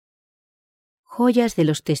Joyas de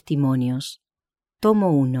los Testimonios,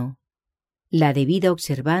 tomo 1. La debida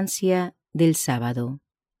observancia del sábado.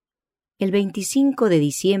 El 25 de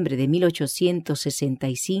diciembre de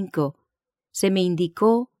 1865 se me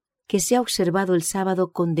indicó que se ha observado el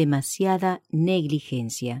sábado con demasiada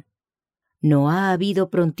negligencia. No ha habido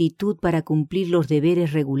prontitud para cumplir los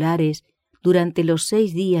deberes regulares durante los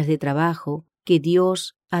 6 días de trabajo que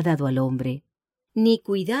Dios ha dado al hombre, ni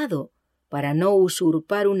cuidado para no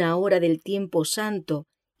usurpar una hora del tiempo santo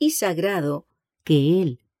y sagrado que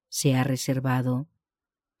Él se ha reservado.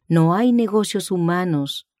 No hay negocios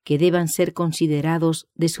humanos que deban ser considerados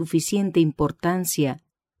de suficiente importancia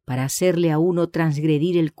para hacerle a uno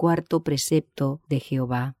transgredir el 4º precepto de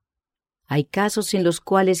Jehová. Hay casos en los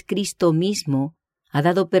cuales Cristo mismo ha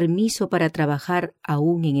dado permiso para trabajar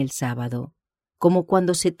aún en el sábado, como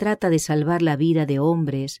cuando se trata de salvar la vida de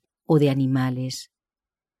hombres o de animales.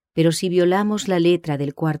 Pero si violamos la letra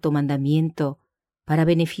del 4º mandamiento para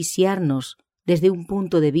beneficiarnos desde un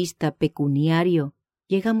punto de vista pecuniario,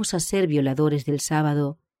 llegamos a ser violadores del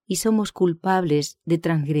sábado y somos culpables de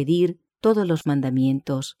transgredir todos los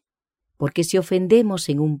mandamientos, porque si ofendemos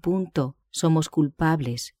en un punto, somos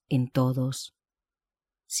culpables en todos.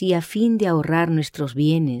 Si a fin de ahorrar nuestros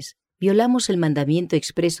bienes violamos el mandamiento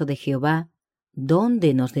expreso de Jehová,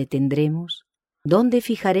 ¿dónde nos detendremos? ¿Dónde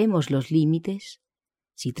fijaremos los límites?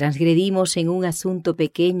 Si transgredimos en un asunto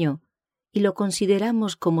pequeño y lo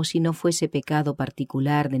consideramos como si no fuese pecado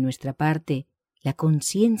particular de nuestra parte, la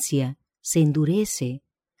conciencia se endurece,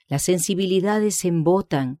 las sensibilidades se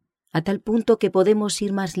embotan a tal punto que podemos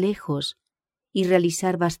ir más lejos y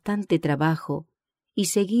realizar bastante trabajo y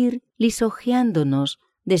seguir lisonjeándonos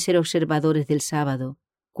de ser observadores del sábado,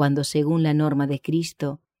 cuando según la norma de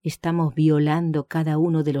Cristo estamos violando cada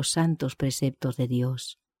uno de los santos preceptos de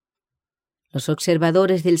Dios. Los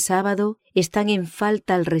observadores del sábado están en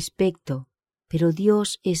falta al respecto, pero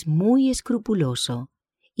Dios es muy escrupuloso,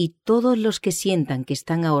 y todos los que sientan que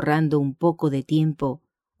están ahorrando un poco de tiempo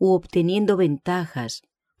u obteniendo ventajas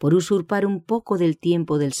por usurpar un poco del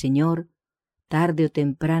tiempo del Señor, tarde o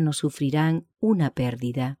temprano sufrirán una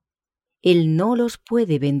pérdida. Él no los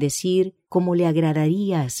puede bendecir como le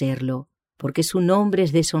agradaría hacerlo, porque su nombre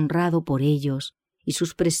es deshonrado por ellos y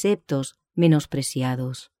sus preceptos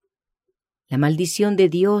menospreciados. La maldición de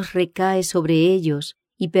Dios recae sobre ellos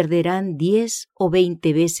y perderán 10 o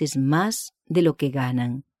 20 veces más de lo que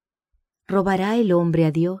ganan. ¿Robará el hombre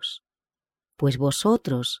a Dios? Pues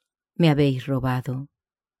vosotros me habéis robado.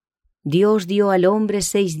 Dios dio al hombre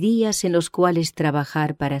 6 días en los cuales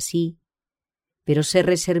trabajar para sí, pero se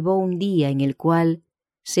reservó un día en el cual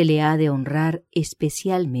se le ha de honrar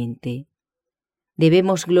especialmente.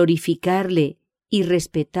 Debemos glorificarle y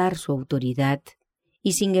respetar su autoridad,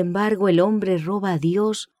 y sin embargo el hombre roba a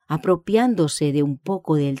Dios apropiándose de un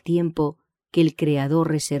poco del tiempo que el Creador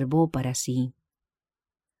reservó para sí.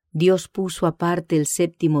 Dios puso aparte el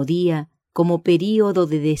 7º día como período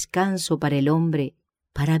de descanso para el hombre,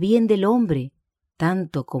 para bien del hombre,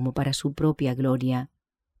 tanto como para su propia gloria.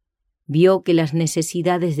 Vio que las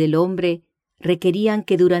necesidades del hombre requerían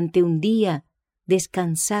que durante un día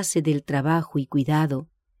descansase del trabajo y cuidado,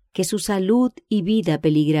 que su salud y vida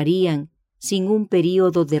peligrarían sin un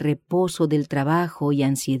período de reposo del trabajo y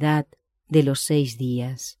ansiedad de los 6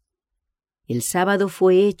 días. El sábado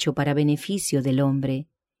fue hecho para beneficio del hombre,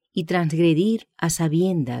 y transgredir a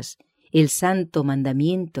sabiendas el santo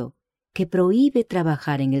mandamiento que prohíbe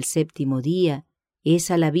trabajar en el 7º día es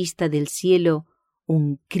a la vista del cielo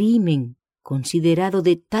un crimen considerado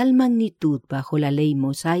de tal magnitud bajo la ley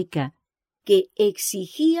mosaica que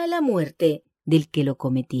exigía la muerte del que lo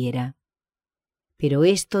cometiera. Pero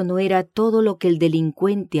esto no era todo lo que el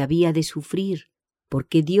delincuente había de sufrir,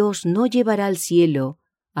 porque Dios no llevará al cielo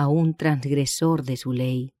a un transgresor de su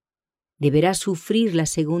ley. Deberá sufrir la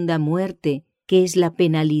segunda muerte, que es la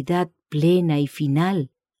penalidad plena y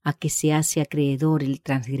final a que se hace acreedor el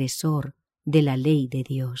transgresor de la ley de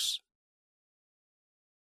Dios.